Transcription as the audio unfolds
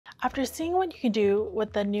After seeing what you can do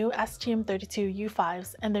with the new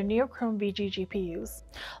STM32U5s and their Neochrome VG GPUs,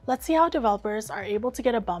 let's see how developers are able to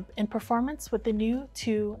get a bump in performance with the new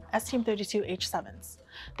two STM32H7s,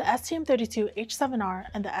 the STM32H7R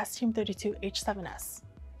and the STM32H7S.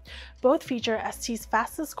 Both feature ST's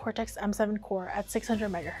fastest Cortex M7 core at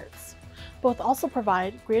 600 MHz. Both also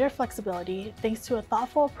provide greater flexibility thanks to a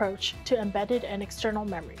thoughtful approach to embedded and external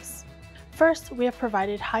memories. First, we have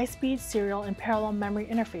provided high-speed serial and parallel memory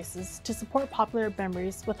interfaces to support popular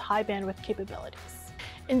memories with high bandwidth capabilities.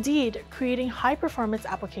 Indeed, creating high-performance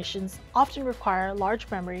applications often require large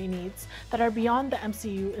memory needs that are beyond the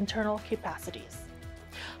MCU internal capacities.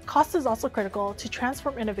 Cost is also critical to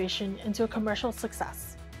transform innovation into a commercial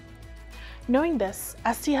success. Knowing this,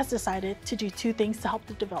 ST has decided to do two things to help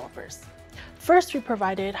the developers. First, we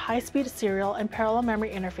provided high-speed serial and parallel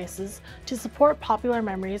memory interfaces to support popular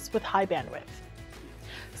memories with high bandwidth.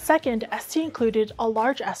 Second, ST included a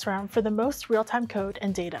large SRAM for the most real-time code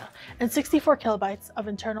and data, and 64 kilobytes of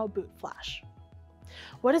internal boot flash.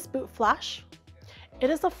 What is boot flash? It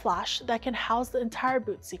is a flash that can house the entire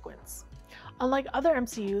boot sequence. Unlike other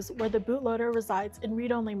MCUs where the bootloader resides in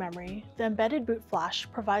read-only memory, the embedded boot flash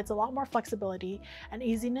provides a lot more flexibility and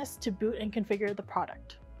easiness to boot and configure the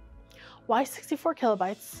product. Why 64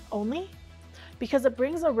 kilobytes only? Because it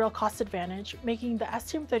brings a real cost advantage, making the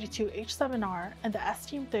STM32H7R and the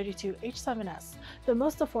STM32H7S the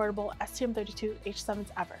most affordable STM32H7s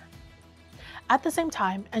ever. At the same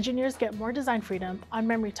time, engineers get more design freedom on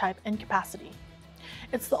memory type and capacity.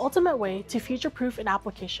 It's the ultimate way to future-proof an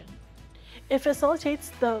application. It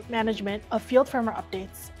facilitates the management of field firmware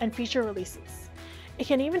updates and feature releases. It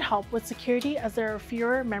can even help with security as there are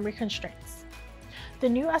fewer memory constraints. The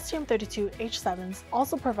new STM32H7s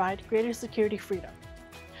also provide greater security freedom.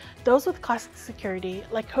 Those with classic security,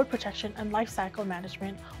 like code protection and lifecycle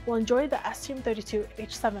management, will enjoy the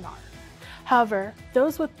STM32H7R. However,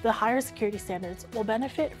 those with the higher security standards will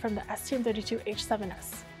benefit from the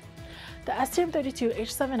STM32H7S. The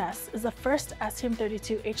STM32H7S is the first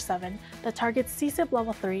STM32H7 that targets CSIP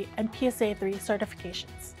Level 3 and PSA 3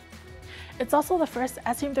 certifications. It's also the first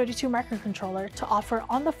STM32 microcontroller to offer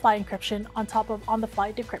on-the-fly encryption on top of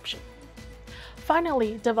on-the-fly decryption.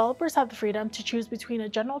 Finally, developers have the freedom to choose between a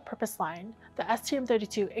general-purpose line, the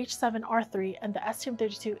STM32H7R3 and the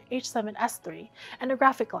STM32H7S3, and a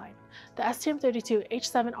graphic line, the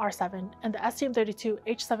STM32H7R7 and the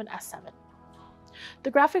STM32H7S7.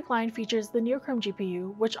 The graphic line features the Neochrome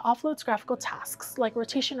GPU, which offloads graphical tasks like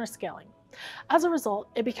rotation or scaling. As a result,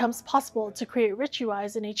 it becomes possible to create rich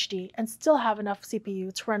UIs in HD and still have enough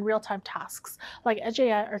CPU to run real-time tasks like Edge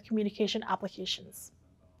AI or communication applications.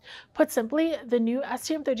 Put simply, the new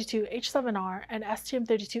STM32H7R and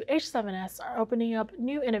STM32H7S are opening up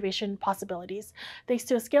new innovation possibilities thanks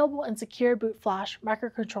to a scalable and secure boot flash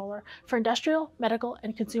microcontroller for industrial, medical,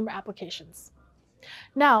 and consumer applications.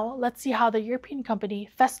 Now, let's see how the European company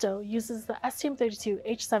Festo uses the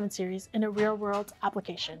STM32H7 series in a real-world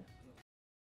application.